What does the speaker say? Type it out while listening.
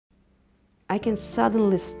I can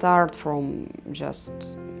suddenly start from just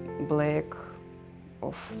black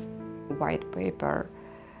of white paper.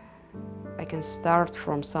 I can start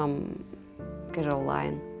from some casual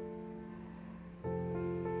line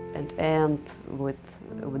and end with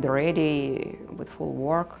full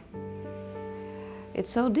work. It's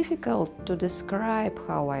so difficult to describe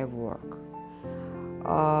how I work.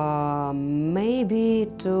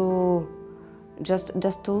 Maybe to just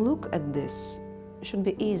to look at this should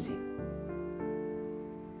be easy.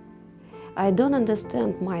 I don't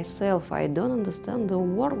understand myself. I don't understand the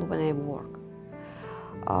world when I work.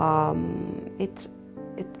 It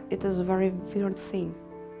is a very weird thing,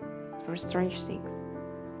 very strange thing.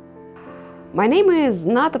 My name is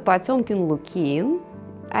Nataly Lukin.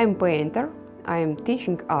 I'm a painter. I'm a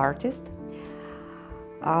teaching artist.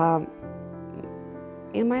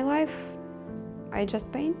 In my life, I just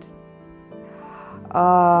paint.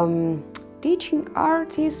 Teaching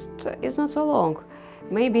artist is not so long.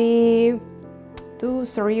 Maybe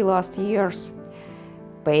 2-3 last years.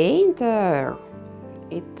 Painter,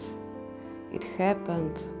 it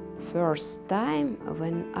happened first time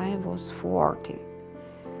when I was 14,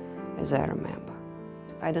 as I remember.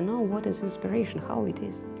 I don't know what is inspiration, how it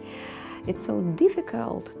is. It's so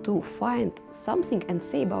difficult to find something and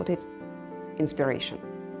say about it inspiration.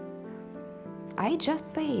 I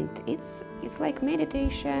just paint. It's like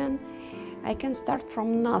meditation. I can start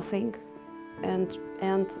from nothing and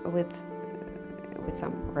end with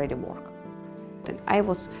some ready work. I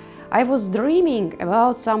was dreaming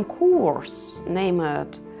about some course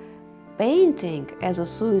named Painting as a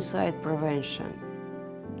Suicide Prevention.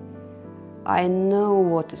 I know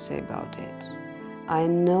what to say about it. I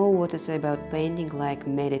know what to say about painting like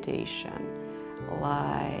meditation,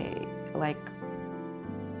 like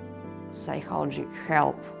psychological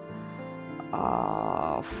help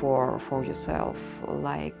for yourself,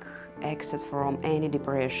 like exit from any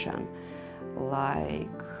depression, like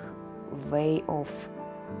way of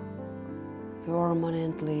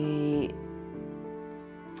permanently,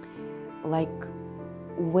 like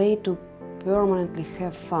way to permanently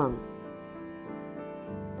have fun.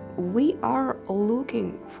 We are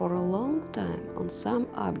looking for a long time on some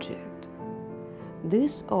object.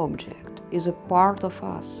 This object is a part of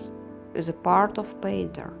us, is a part of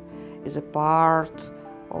painter, is a part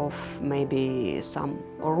of maybe some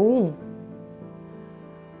room.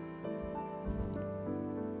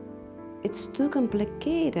 It's too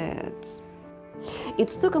complicated.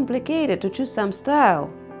 It's too complicated to choose some style,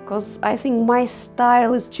 because I think my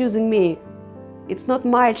style is choosing me. It's not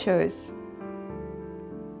my choice.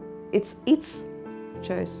 It's its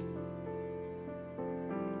choice.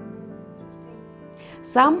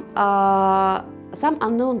 Some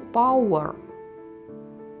unknown power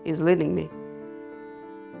is leading me.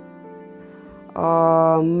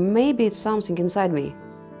 Maybe it's something inside me.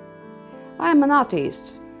 I'm an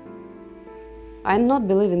atheist. I not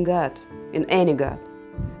believe in God, in any God.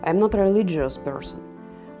 I'm not a religious person.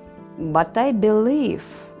 But I believe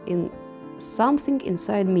in something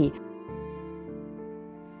inside me.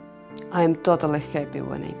 I'm totally happy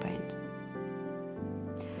when I paint.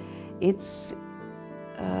 It's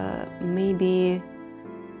maybe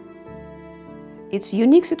it's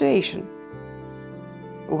unique situation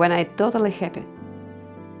when I'm totally happy.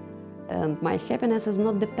 And my happiness does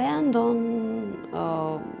not depend on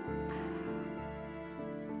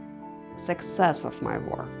success of my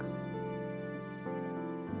work.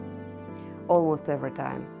 Almost every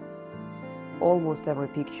time, almost every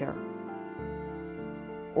picture,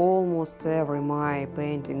 almost every my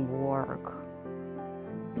painting work,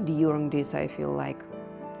 during this I feel like,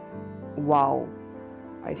 wow,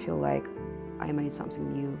 I feel like I made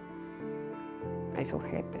something new. I feel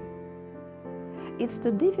happy. It's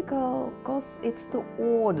too difficult because it's too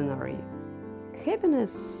ordinary.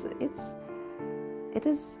 Happiness, it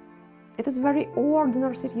is a very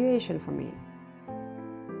ordinary situation for me.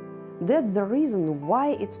 That's the reason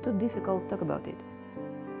why it's too difficult to talk about it.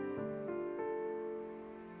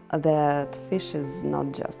 That fish is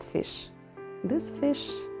not just fish. This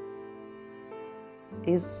fish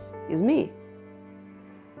is me.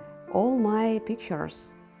 All my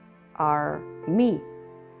pictures are me.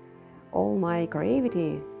 All my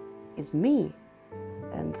creativity is me.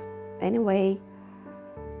 And anyway,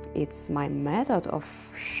 it's my method of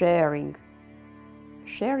sharing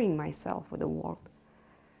myself with the world.